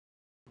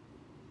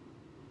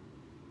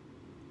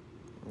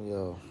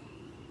Yo,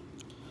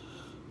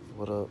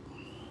 what up?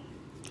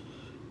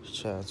 It's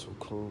Chad Too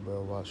Cool,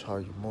 bro. Watch how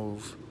you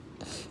move.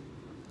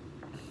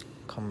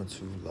 Coming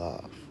to you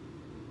live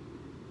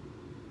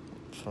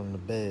from the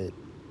bed.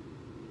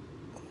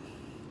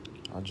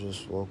 I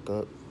just woke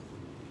up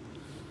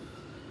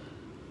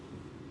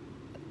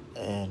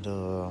and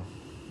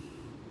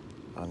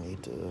I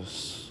need to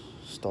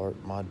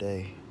start my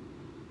day.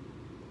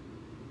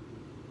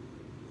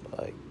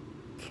 Like,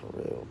 for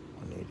real.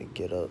 I need to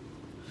get up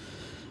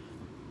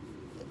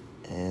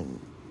and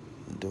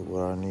do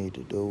what I need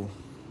to do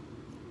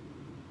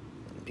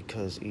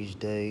because each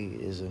day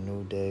is a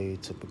new day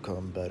to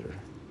become better.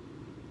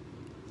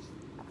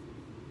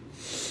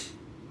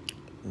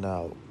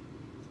 Now,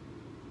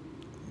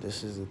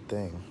 this is the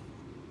thing.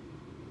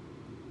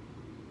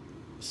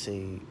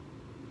 See,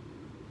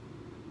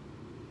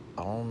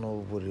 I don't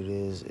know what it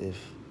is if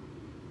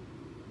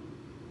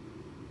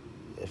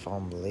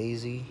I'm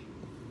lazy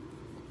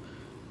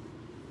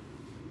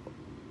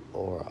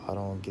or I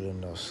don't get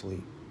enough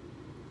sleep.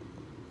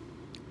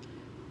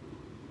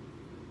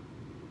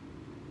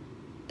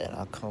 And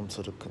I come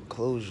to the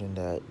conclusion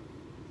that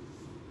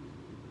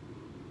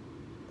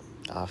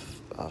I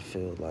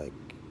feel like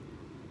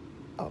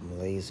I'm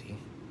lazy.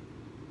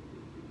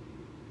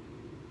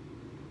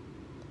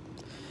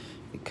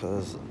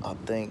 Because I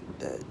think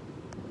that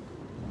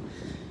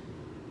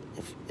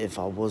if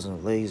I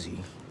wasn't lazy,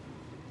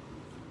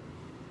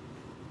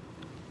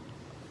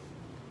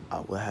 I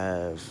would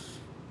have,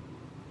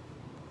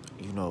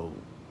 you know,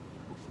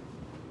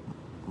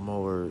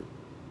 more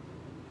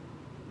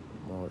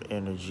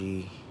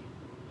energy.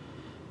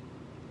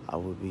 I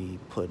would be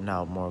putting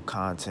out more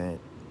content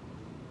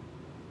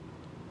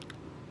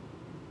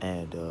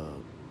and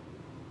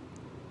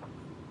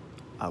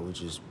I would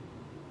just,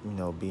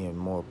 being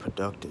more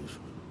productive,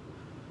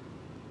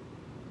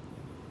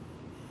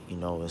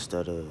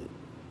 instead of,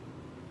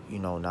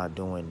 not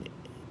doing,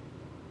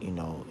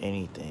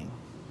 anything.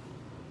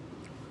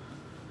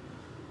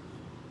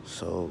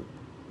 So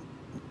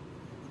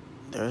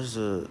there's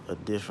a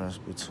difference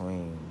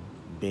between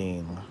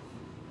being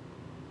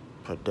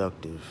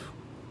productive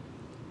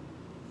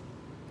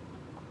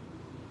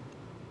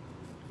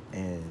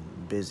and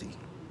busy.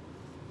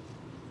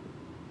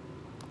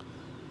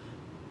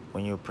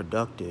 When you're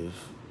productive,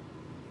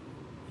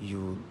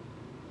 you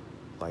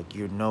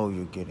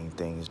you're getting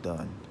things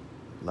done.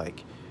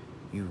 Like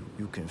you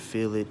can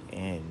feel it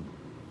and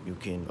you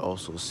can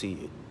also see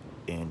it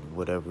in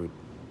whatever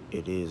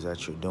it is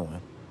that you're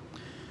doing.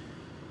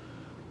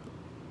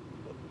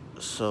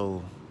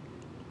 So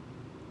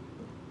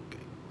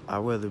I'd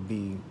rather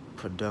be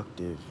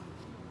productive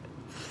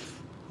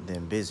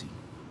than busy,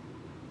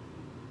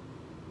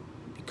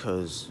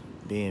 because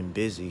being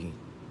busy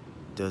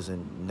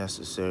doesn't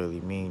necessarily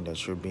mean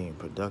that you're being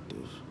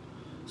productive.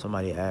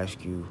 Somebody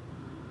asks you,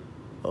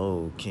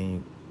 "Oh,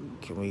 can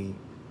we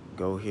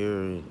go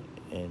here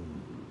and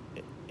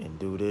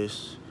do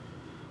this?"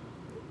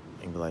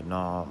 And be like,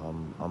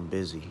 "No, I'm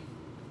busy."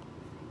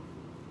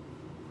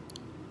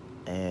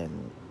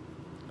 And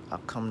I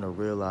come to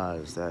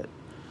realize that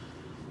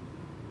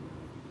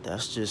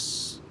that's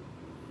just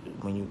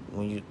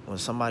when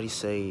somebody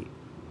say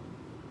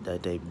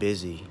that they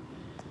busy,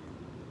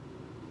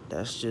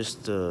 that's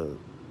just not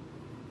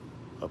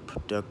a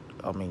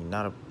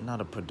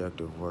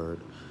productive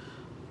word.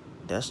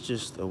 That's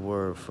just a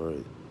word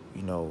for,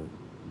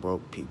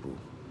 broke people.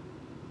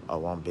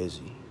 Oh, I'm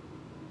busy.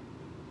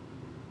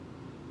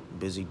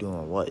 Busy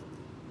doing what?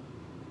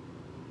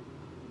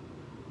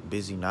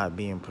 Busy not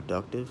being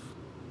productive?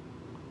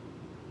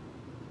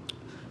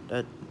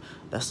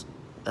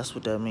 That's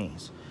what that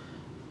means.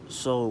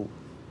 So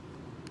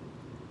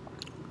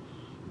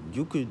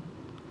you could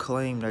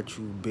claim that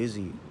you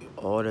busy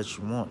all that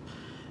you want,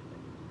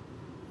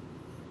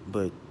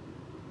 but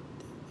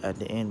at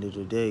the end of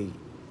the day,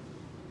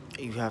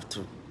 you have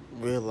to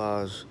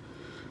realize,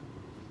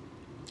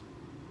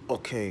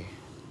 okay,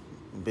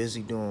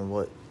 busy doing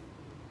what?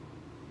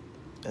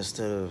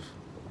 Instead of,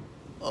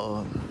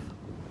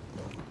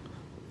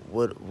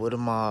 what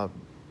am I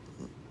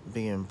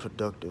being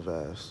productive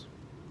as?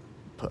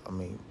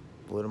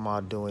 What am I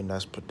doing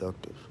that's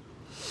productive?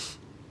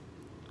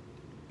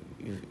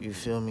 You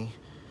feel me?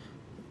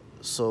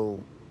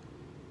 So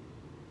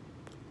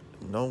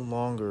no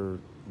longer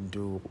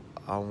do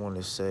I want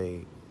to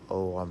say,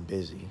 oh, I'm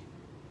busy.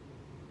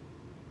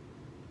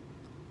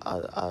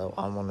 I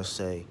want to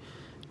say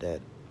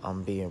that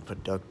I'm being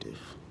productive.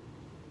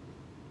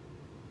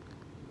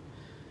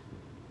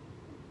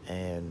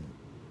 And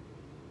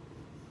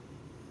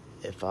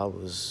if I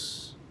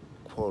was,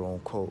 quote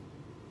unquote,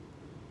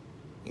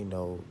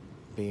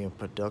 being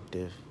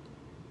productive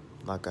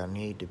like I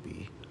need to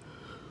be,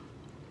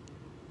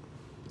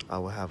 I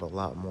would have a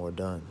lot more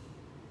done.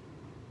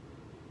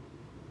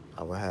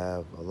 I would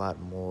have a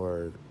lot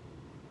more,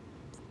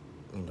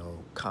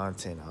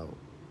 content out.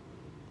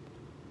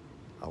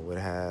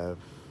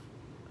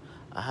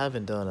 I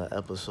haven't done an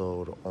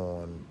episode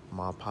on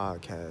my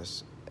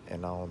podcast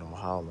in I don't know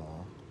how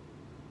long.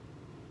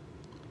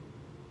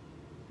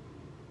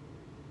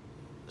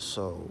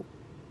 So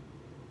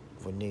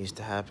what needs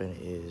to happen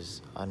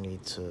is I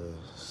need to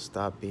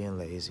stop being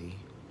lazy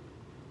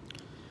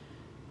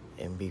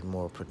and be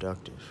more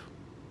productive.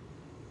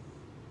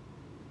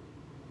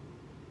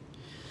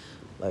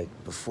 Like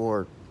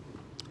before,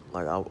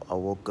 like I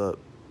woke up,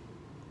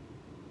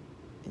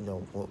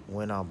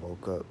 when I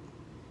woke up,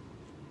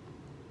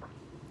 I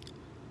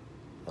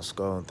was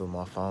scrolling through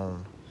my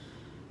phone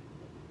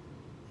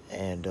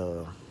and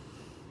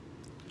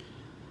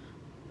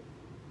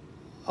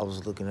I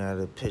was looking at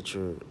a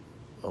picture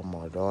of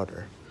my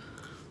daughter.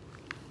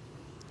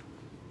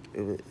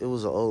 It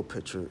was an old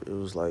picture. It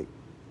was like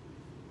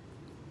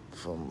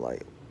from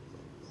like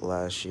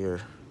last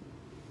year.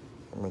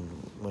 I mean,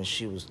 when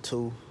she was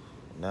 2,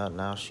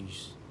 now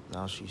she's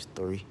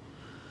 3,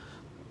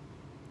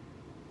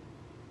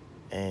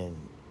 and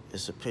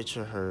it's a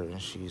picture of her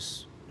and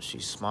she's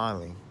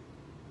smiling,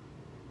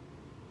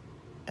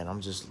 and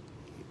I'm just,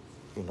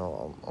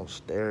 I'm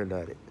staring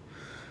at it,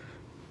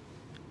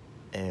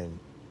 and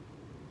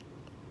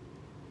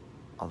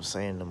I'm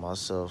saying to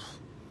myself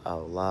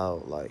out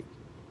loud, like,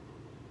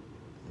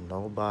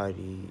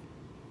 nobody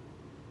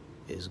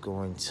is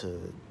going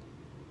to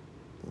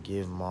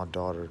give my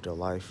daughter the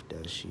life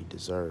that she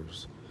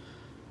deserves.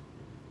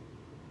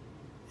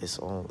 It's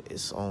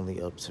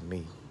only up to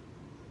me,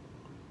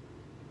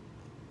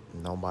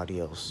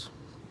 nobody else,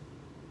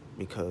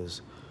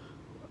 because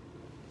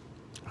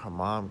her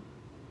mom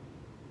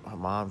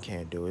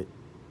can't do it.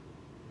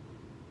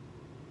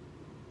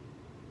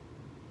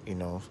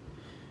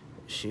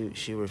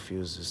 She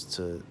refuses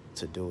to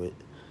do it,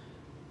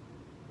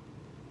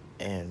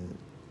 and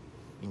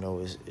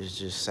it's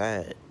just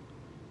sad.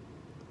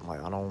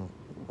 Like, I don't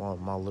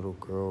want my little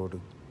girl to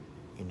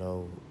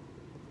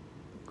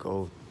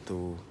go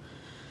through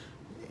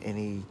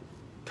any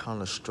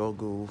kind of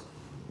struggle,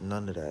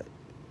 none of that.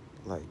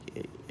 Like,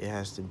 it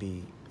has to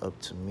be up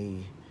to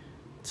me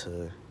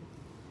to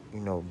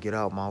get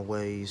out my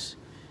ways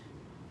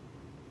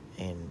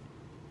and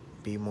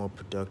be more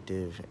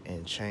productive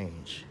and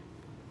change.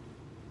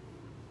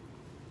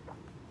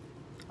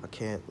 I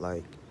can't,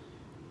 like,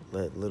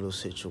 let little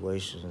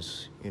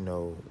situations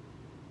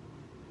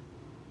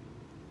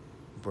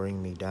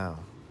bring me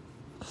down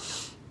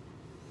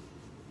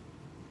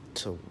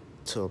to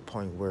a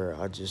point where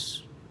I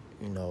just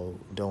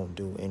don't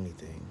do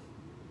anything.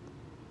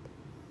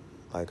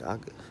 Like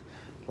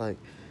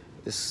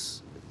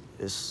it's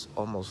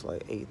almost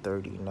like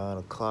 8:30, 9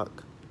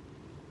 o'clock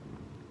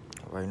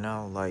right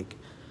now. Like,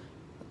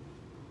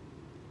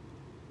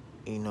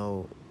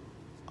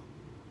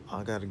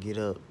 I gotta get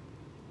up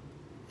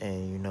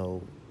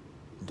and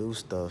do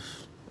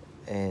stuff,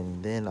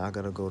 and then I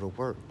gotta go to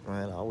work.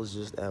 Man, I was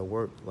just at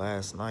work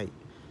last night,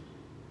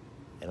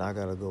 and I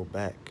gotta go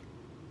back.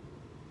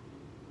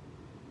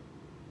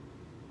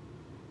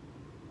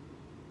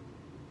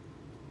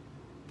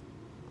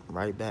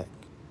 Right back.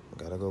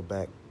 Gotta go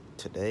back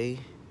today,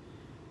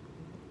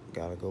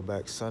 gotta go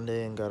back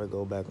Sunday, and gotta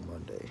go back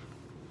Monday.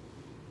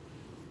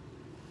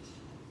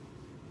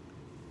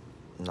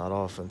 Not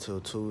off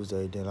until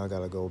Tuesday, then I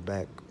gotta go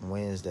back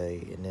Wednesday,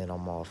 and then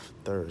I'm off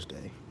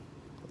Thursday.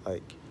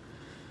 Like,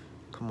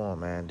 come on,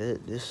 man.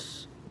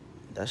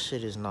 That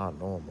shit is not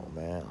normal,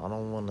 man. I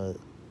don't wanna,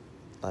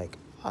 like,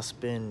 I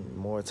spend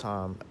more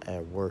time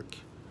at work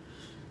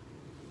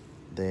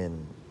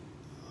than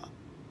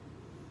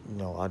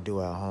I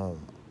do at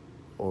home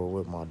or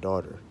with my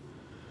daughter.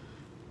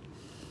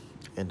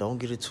 And don't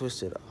get it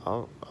twisted,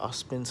 I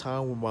spend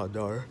time with my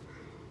daughter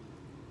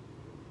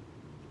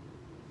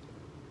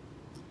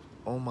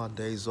on my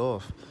days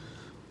off,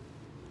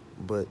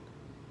 but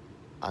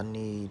I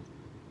need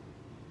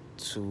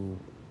to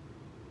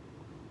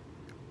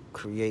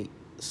create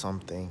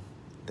something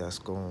that's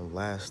gonna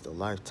last a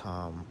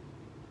lifetime,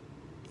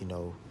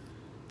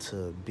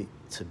 to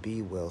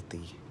be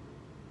wealthy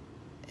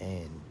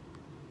and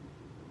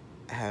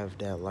have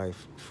that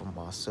life for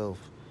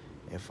myself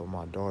and for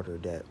my daughter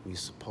that we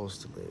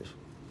supposed to live,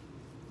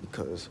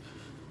 because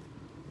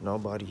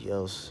nobody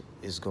else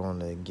is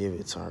gonna give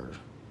it to her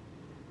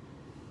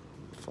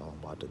if I'm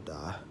about to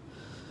die.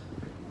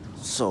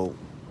 So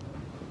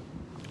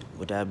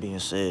with that being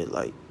said,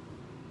 like,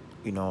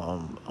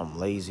 I'm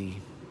lazy,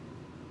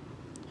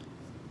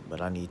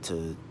 but I need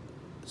to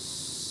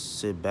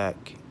sit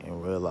back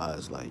and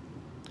realize, like,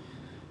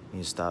 I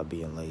need to stop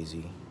being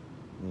lazy.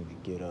 I need to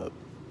get up.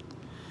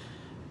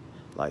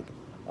 Like,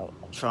 I'm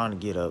trying to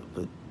get up,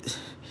 but it's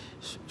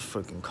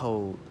freaking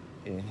cold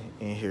in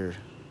here.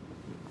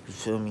 You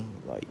feel me?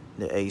 Like,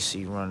 the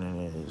AC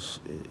running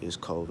is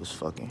cold as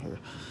fucking here.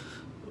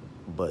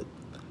 But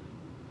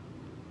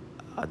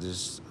I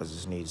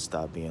just need to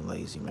stop being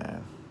lazy,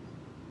 man.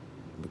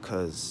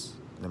 Because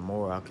the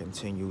more I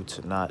continue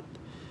to not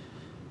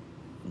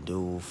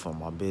do for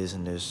my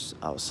business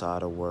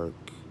outside of work,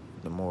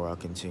 the more I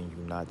continue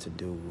not to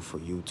do for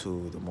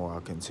YouTube, the more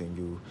I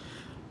continue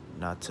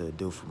not to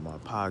do for my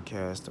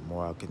podcast, the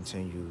more I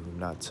continue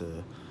not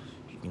to,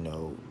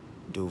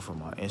 do for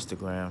my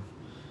Instagram,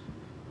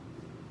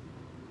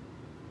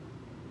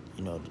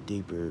 the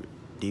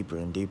deeper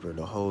and deeper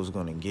the hole's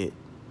gonna get.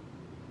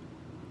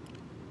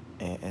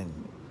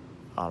 And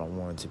I don't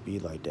want it to be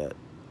like that,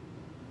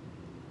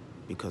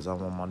 because I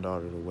want my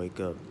daughter to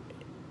wake up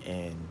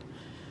and,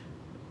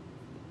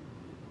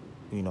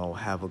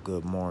 have a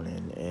good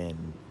morning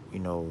and,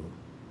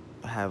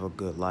 have a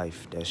good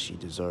life that she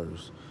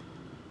deserves.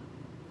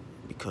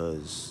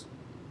 Because,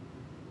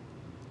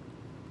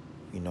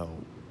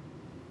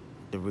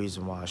 the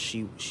reason why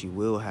she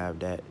will have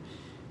that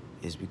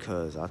is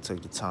because I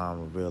took the time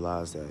to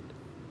realize that,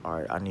 all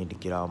right, I need to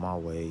get out of my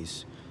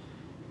ways.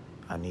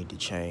 I need to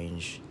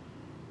change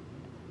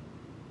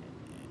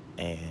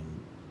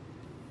and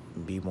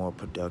be more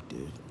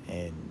productive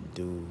and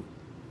do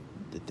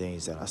the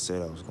things that I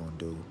said I was going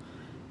to do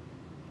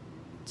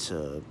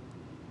to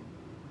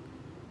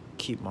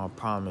keep my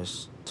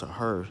promise to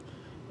her,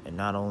 and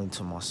not only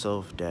to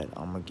myself, that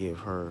I'm going to give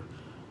her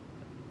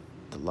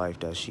the life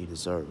that she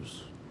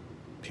deserves,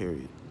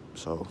 period.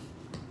 So,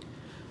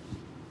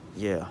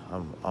 yeah,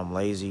 I'm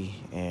lazy,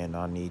 and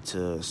I need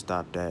to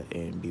stop that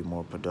and be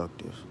more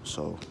productive.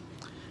 So,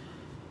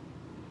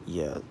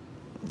 yeah,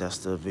 that's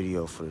the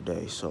video for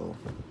today. So,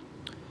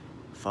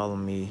 follow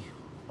me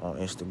on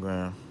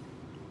Instagram.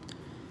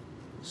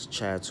 It's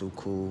Chad Too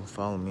Cool.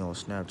 Follow me on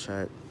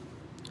Snapchat,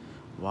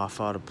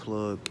 Wi-Fi the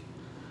Plug,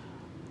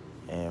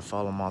 and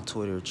follow my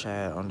Twitter,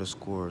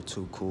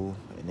 Chad_Too Cool.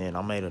 And then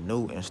I made a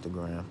new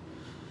Instagram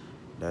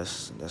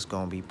that's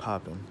gonna be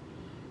popping,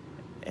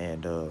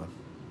 and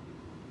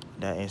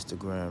that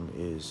Instagram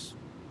is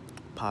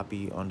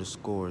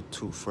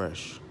Poppy_Too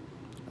Fresh.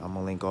 I'm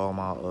gonna link all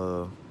my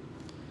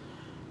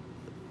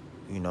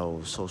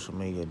social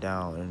media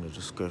down in the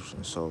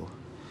description. So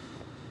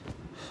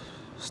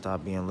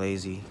stop being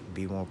lazy,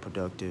 be more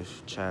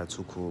productive. Chad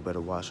Too Cool.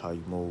 Better watch how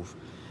you move.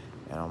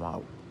 And I'm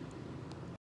out.